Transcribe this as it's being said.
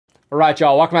All right,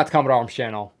 y'all, welcome back to Combat Arms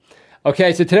channel.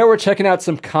 Okay, so today we're checking out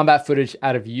some combat footage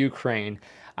out of Ukraine.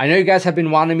 I know you guys have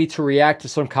been wanting me to react to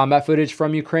some combat footage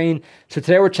from Ukraine, so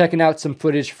today we're checking out some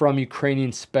footage from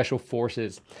Ukrainian Special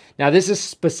Forces. Now, this is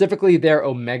specifically their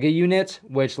Omega unit,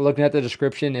 which, looking at the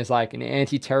description, is like an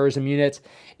anti-terrorism unit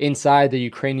inside the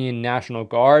Ukrainian National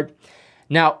Guard.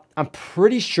 Now, I'm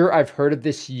pretty sure I've heard of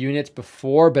this unit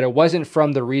before, but it wasn't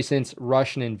from the recent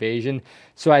Russian invasion.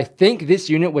 So I think this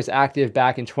unit was active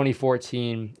back in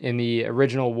 2014 in the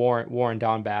original war in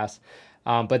Donbass.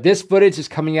 But this footage is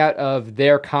coming out of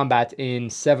their combat in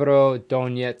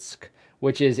Severodonetsk,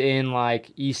 which is in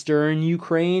like eastern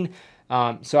Ukraine.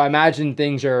 So I imagine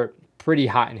things are pretty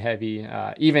hot and heavy,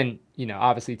 even, you know,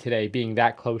 obviously today being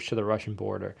that close to the Russian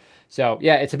border. So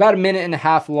yeah, it's about 1.5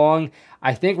 minutes long.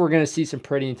 I think we're going to see some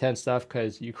pretty intense stuff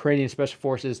because Ukrainian Special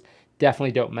Forces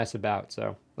definitely don't mess about.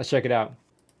 So let's check it out.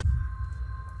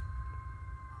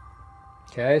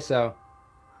 Okay, so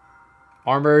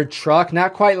armored truck,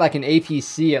 not quite like an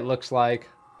APC, it looks like.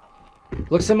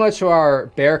 Looks similar to our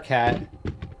Bearcat.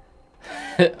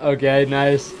 Okay,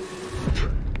 nice.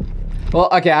 Well,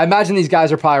 okay, I imagine these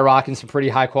guys are probably rocking some pretty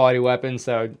high quality weapons,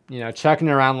 so, you know, chucking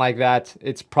around like that,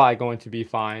 it's probably going to be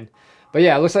fine. But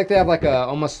yeah, it looks like they have like a,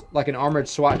 almost like an armored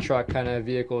SWAT truck kind of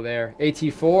vehicle there.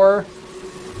 AT-4.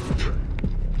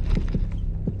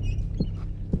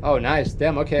 Oh, nice.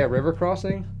 Damn, okay, a river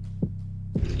crossing.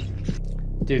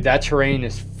 Dude, that terrain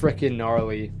is freaking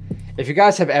gnarly. If you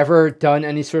guys have ever done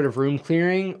any sort of room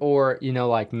clearing or, you know,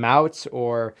 like mouts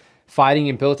or fighting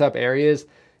in built up areas,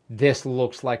 this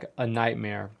looks like a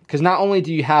nightmare. Because not only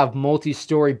do you have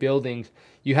multi-story buildings,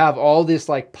 you have all this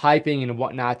like piping and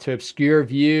whatnot to obscure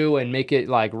view and make it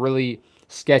like really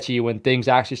sketchy when things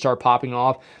actually start popping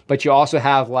off. But you also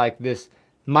have like this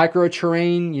micro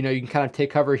terrain, you know, you can kind of take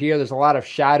cover here. There's a lot of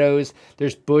shadows,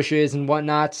 there's bushes and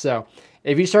whatnot. So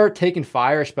if you start taking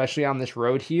fire, especially on this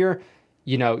road here,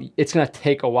 you know, it's going to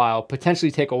take a while,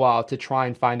 potentially take a while to try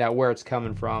and find out where it's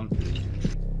coming from.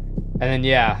 And then,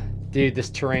 yeah, dude, this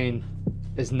terrain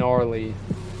is gnarly.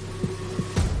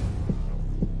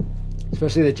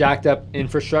 Especially the jacked up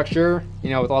infrastructure, you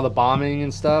know, with all the bombing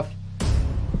and stuff.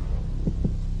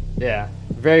 Yeah,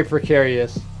 very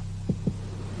precarious.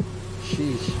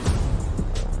 Sheesh.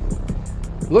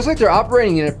 Looks like they're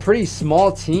operating in a pretty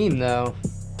small team, though.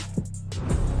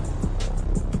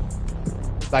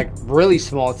 Like, really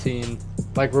small team.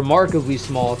 Like, remarkably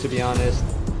small, to be honest.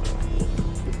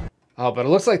 Oh, but it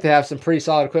looks like they have some pretty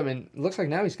solid equipment. It looks like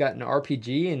now he's got an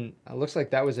RPG, and it looks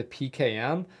like that was a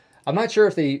PKM. I'm not sure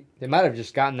if they might have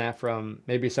just gotten that from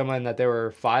maybe someone that they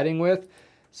were fighting with.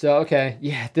 So, okay,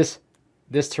 yeah, this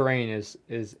terrain is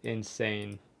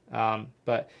insane.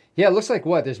 But, yeah, it looks like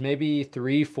what? There's maybe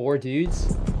 3-4 dudes.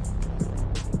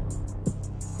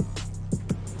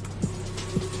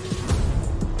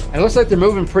 And it looks like they're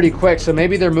moving pretty quick, so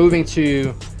maybe they're moving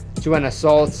to an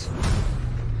assault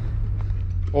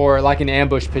or like an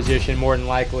ambush position more than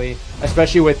likely,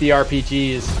 especially with the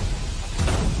RPGs.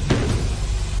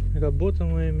 Работа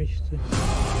моя мечты.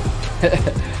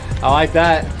 I like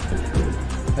that.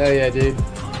 Hell yeah, dude.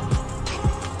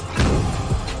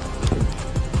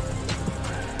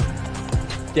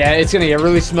 Yeah, it's gonna get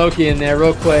really smoky in there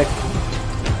real quick.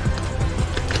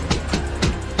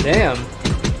 Damn.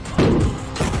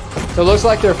 So it looks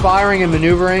like they're firing and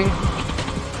maneuvering,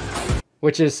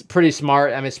 which is pretty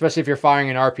smart. I mean, especially if you're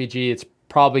firing an RPG, it's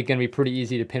probably going to be pretty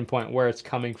easy to pinpoint where it's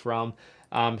coming from.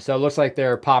 So it looks like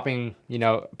they're popping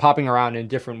around in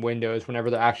different windows whenever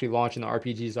they're actually launching the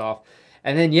RPGs off.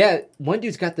 And then, yeah, one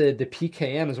dude's got the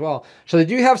PKM as well. So they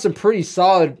do have some pretty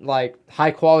solid, like,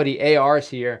 high-quality ARs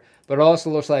here. But it also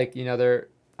looks like, you know,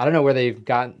 I don't know where they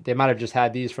might have just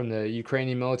had these from the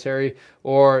Ukrainian military,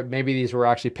 or maybe these were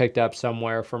actually picked up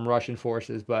somewhere from Russian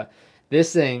forces. But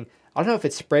this thing, I don't know if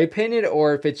it's spray painted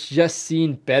or if it's just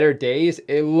seen better days.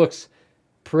 It looks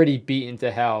pretty beaten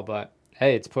to hell, but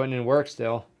hey, it's putting in work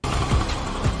still.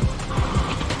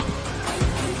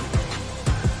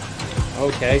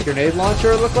 Okay, grenade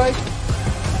launcher, it looked like.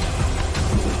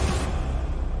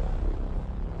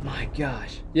 My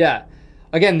gosh. Yeah.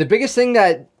 Again, the biggest thing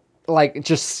that like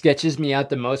just sketches me out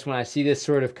the most when I see this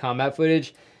sort of combat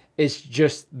footage is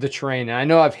just the terrain. And I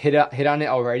know I've hit on it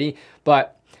already,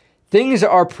 but things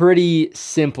are pretty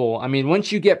simple. I mean,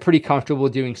 once you get pretty comfortable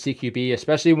doing CQB,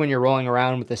 especially when you're rolling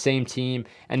around with the same team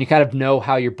and you kind of know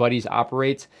how your buddies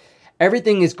operate,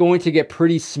 everything is going to get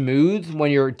pretty smooth when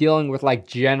you're dealing with like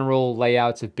general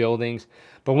layouts of buildings.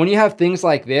 But when you have things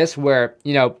like this where,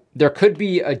 you know, there could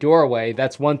be a doorway,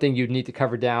 that's one thing you'd need to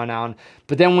cover down on.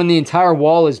 But then when the entire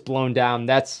wall is blown down,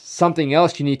 that's something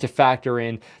else you need to factor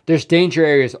in. There's danger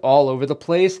areas all over the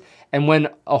place. And when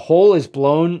a hole is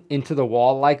blown into the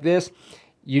wall like this,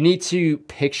 you need to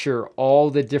picture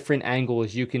all the different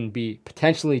angles you can be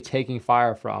potentially taking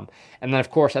fire from. And then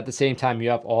of course, at the same time, you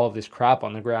have all of this crap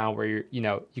on the ground where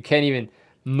you can't even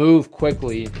move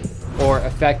quickly or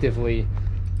effectively.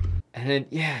 And then,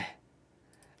 yeah,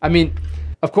 I mean,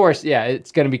 of course, yeah,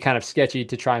 it's going to be kind of sketchy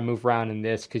to try and move around in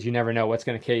this because you never know what's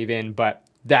going to cave in, but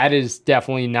that is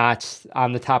definitely not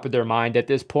on the top of their mind at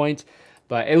this point.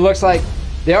 But it looks like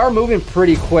they are moving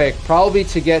pretty quick, probably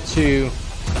to get to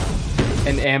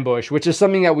an ambush, which is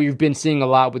something that we've been seeing a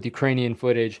lot with Ukrainian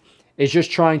footage, is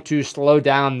just trying to slow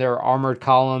down their armored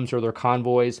columns or their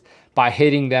convoys by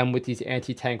hitting them with these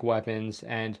anti-tank weapons.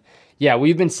 And yeah,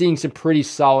 we've been seeing some pretty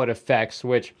solid effects,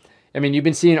 which, I mean, you've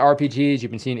been seeing RPGs,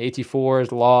 you've been seeing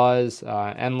AT4s, laws,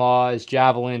 NLAWs,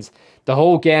 javelins, the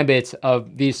whole gambit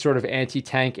of these sort of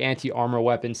anti-tank, anti-armor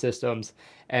weapon systems,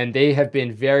 and they have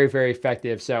been very, very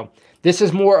effective. So this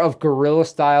is more of guerrilla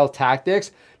style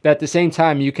tactics, but at the same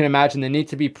time, you can imagine they need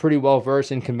to be pretty well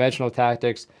versed in conventional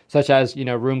tactics, such as,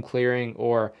 room clearing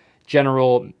or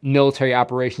general military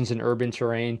operations in urban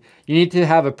terrain. You need to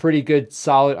have a pretty good,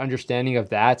 solid understanding of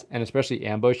that, and especially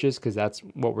ambushes, because that's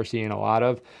what we're seeing a lot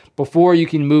of, before you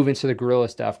can move into the guerrilla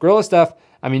stuff. Guerrilla stuff,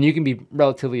 I mean, you can be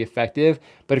relatively effective,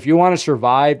 but if you want to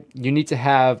survive, you need to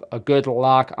have a good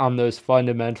lock on those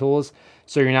fundamentals,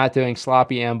 so you're not doing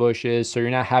sloppy ambushes, so you're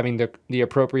not having the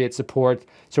appropriate support,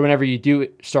 so whenever you do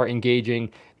start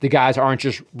engaging, the guys aren't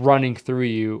just running through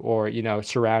you or,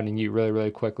 surrounding you really,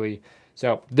 really quickly.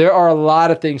 So there are a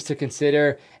lot of things to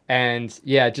consider, and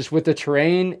yeah, just with the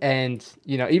terrain and,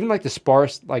 even like the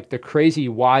sparse, like the crazy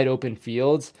wide open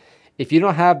fields, if you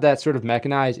don't have that sort of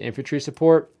mechanized infantry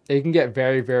support, it can get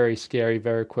very, very scary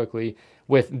very quickly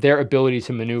with their ability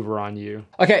to maneuver on you.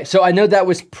 Okay, so I know that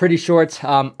was pretty short.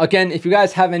 Again, if you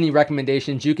guys have any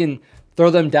recommendations, you can throw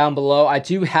them down below. I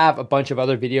do have a bunch of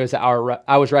other videos that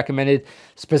I was recommended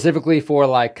specifically for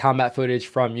like combat footage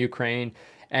from Ukraine.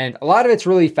 And a lot of it's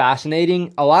really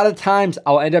fascinating. A lot of times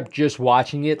I'll end up just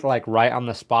watching it like right on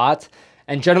the spot.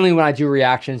 And generally when I do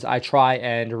reactions, I try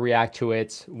and react to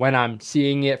it when I'm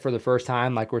seeing it for the first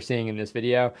time, like we're seeing in this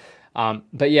video.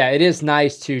 But yeah, it is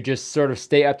nice to just sort of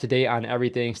stay up to date on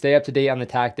everything, stay up to date on the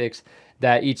tactics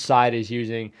that each side is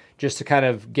using, just to kind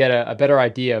of get a better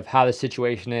idea of how the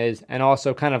situation is, and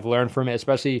also kind of learn from it,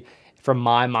 especially from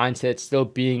my mindset still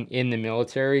being in the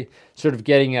military, sort of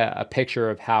getting a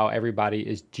picture of how everybody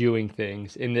is doing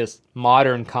things in this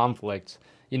modern conflict.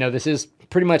 This is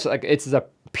pretty much like it's a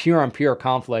pure on pure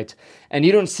conflict, and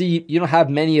you don't have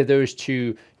many of those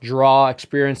to draw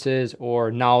experiences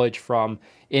or knowledge from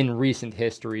in recent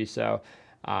history. So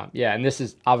yeah, and this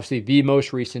is obviously the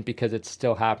most recent because it's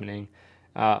still happening.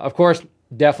 Of course,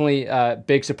 definitely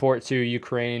big support to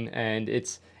Ukraine, and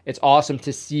it's awesome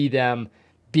to see them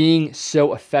being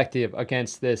so effective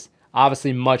against this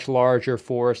obviously much larger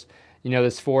force,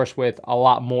 this force with a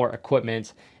lot more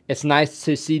equipment. It's nice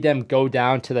to see them go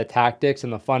down to the tactics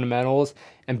and the fundamentals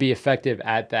and be effective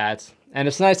at that. And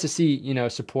it's nice to see,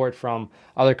 support from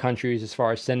other countries as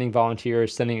far as sending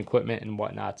volunteers, sending equipment and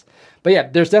whatnot. But yeah,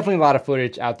 there's definitely a lot of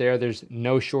footage out there. There's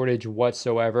no shortage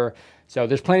whatsoever. So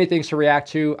there's plenty of things to react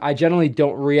to. I generally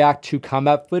don't react to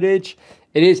combat footage.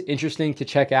 It is interesting to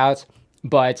check out,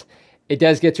 but it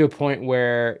does get to a point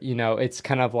where, it's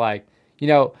kind of like,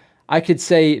 I could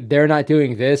say they're not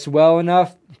doing this well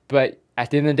enough, but at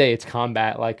the end of the day, it's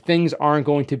combat. Like, things aren't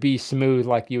going to be smooth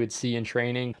like you would see in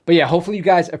training. But yeah, hopefully you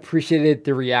guys appreciated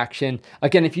the reaction.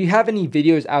 Again, if you have any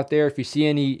videos out there, if you see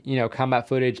any, combat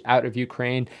footage out of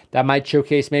Ukraine that might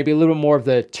showcase maybe a little bit more of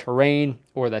the terrain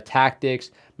or the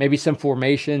tactics, maybe some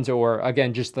formations, or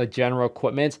again, just the general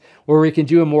equipment, where we can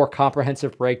do a more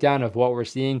comprehensive breakdown of what we're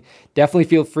seeing, definitely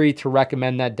feel free to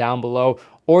recommend that down below,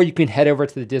 or you can head over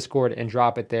to the Discord and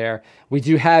drop it there. We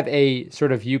do have a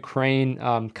sort of Ukraine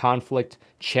conflict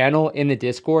channel in the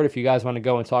Discord. If you guys want to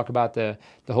go and talk about the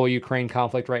whole Ukraine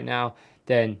conflict right now,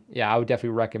 then yeah, I would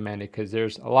definitely recommend it, because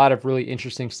there's a lot of really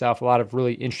interesting stuff, a lot of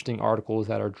really interesting articles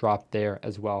that are dropped there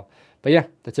as well. But yeah,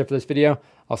 that's it for this video.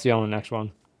 I'll see you on the next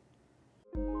one.